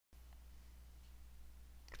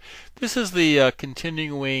This is the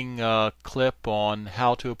continuing clip on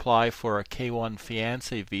how to apply for a K-1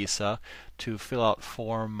 Fiancee visa to fill out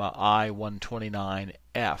form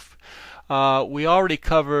I-129F. We already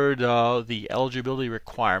covered the eligibility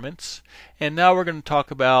requirements, and now we're going to talk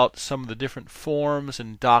about some of the different forms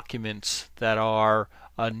and documents that are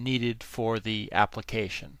needed for the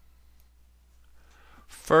application.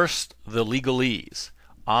 First, the legalese.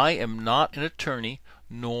 I am not an attorney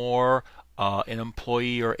nor an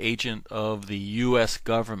employee or agent of the U.S.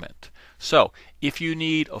 government. So, if you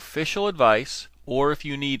need official advice or if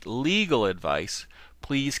you need legal advice,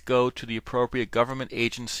 please go to the appropriate government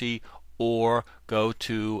agency or go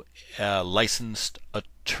to a licensed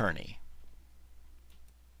attorney.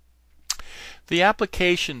 The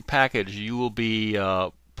application package you will be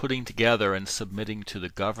putting together and submitting to the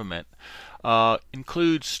government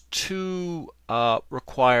includes two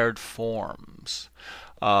required forms.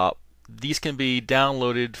 These can be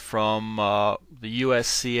downloaded from the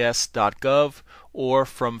uscs.gov or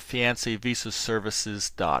from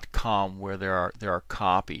fianceevisaservices.com, where there are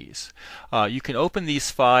copies. You can open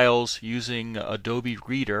these files using Adobe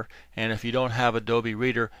Reader, and if you don't have Adobe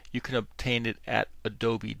Reader, you can obtain it at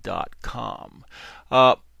adobe.com.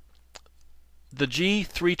 The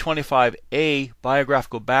G325A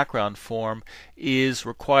biographical background form is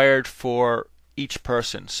required for each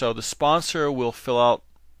person. So the sponsor will fill out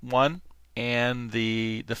one and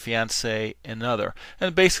the fiancé another.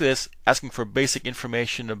 And basically it's asking for basic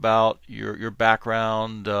information about your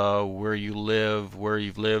background, where you live, where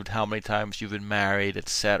you've lived, how many times you've been married,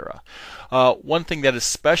 etc. One thing that is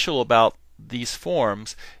special about these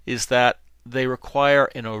forms is that they require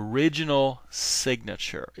an original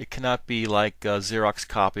signature. It cannot be like a Xerox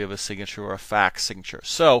copy of a signature or a fax signature.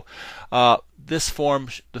 So this form,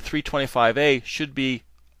 the 325A, should be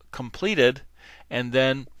completed and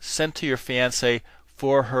then sent to your fiancée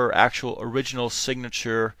for her actual original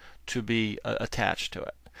signature to be attached to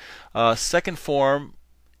it. Second form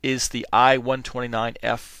is the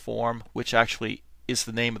I-129F form, which actually is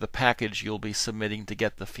the name of the package you'll be submitting to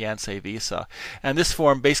get the fiancé visa. And this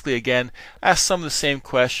form basically again asks some of the same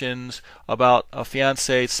questions about a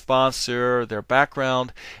fiancé, sponsor, their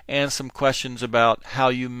background, and some questions about how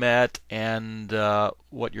you met and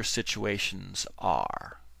what your situations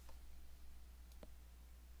are.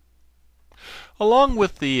 Along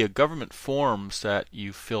with the government forms that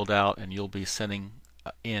you filled out and you'll be sending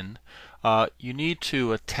in, you need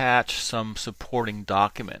to attach some supporting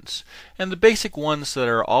documents. And the basic ones that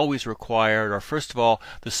are always required are, first of all,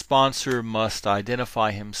 the sponsor must identify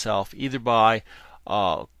himself either by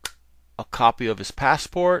a copy of his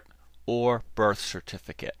passport or birth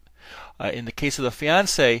certificate. In the case of the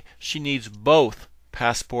fiancée, she needs both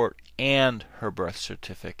passport and her birth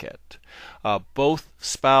certificate. Both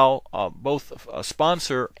sponsor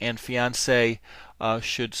and fiancé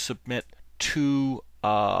should submit two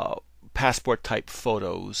passport type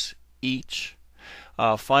photos each.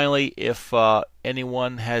 Finally, if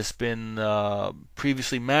anyone has been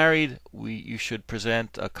previously married, you should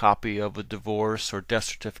present a copy of a divorce or death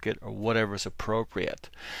certificate or whatever is appropriate.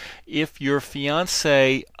 If your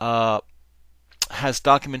fiancé has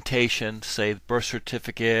documentation, say birth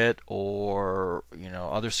certificate or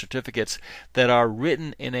other certificates that are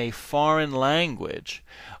written in a foreign language,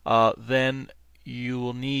 then you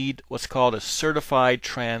will need what's called a certified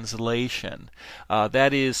translation.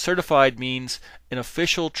 That is, certified means an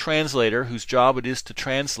official translator whose job it is to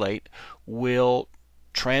translate will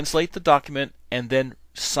translate the document and then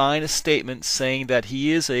sign a statement saying that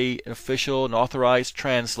he is an official and authorized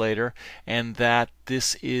translator and that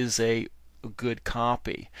this is a good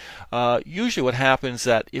copy. Usually what happens is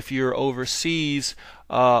that if you're overseas,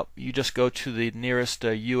 you just go to the nearest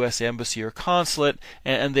U.S. embassy or consulate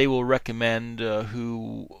and they will recommend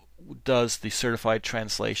who does the certified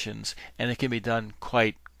translations, and it can be done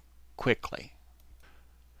quite quickly.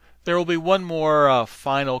 There will be one more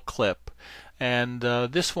final clip, and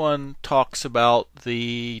this one talks about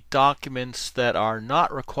the documents that are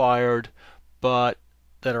not required but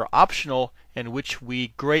that are optional and which we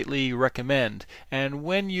greatly recommend. And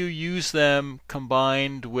when you use them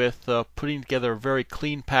combined with putting together a very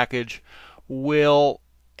clean package, will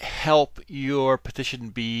help your petition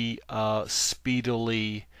be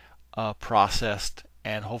speedily processed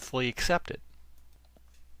and hopefully accepted.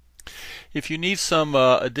 If you need some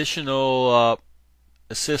additional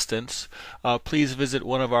assistance, please visit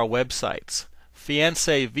one of our websites.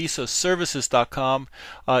 Fianceevisaservices.com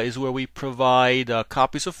is where we provide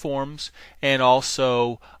copies of forms and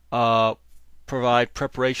also provide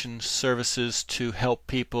preparation services to help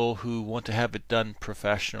people who want to have it done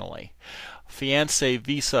professionally.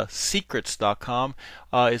 FianceVisaSecrets.com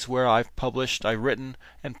is where I've written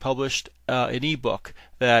and published an ebook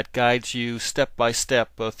that guides you step by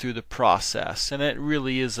step through the process, and it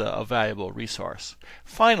really is a valuable resource.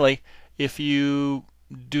 Finally, if you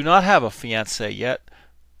do not have a fiance yet,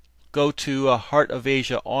 go to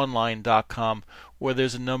heartofasiaonline.com, where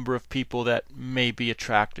there's a number of people that may be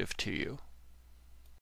attractive to you.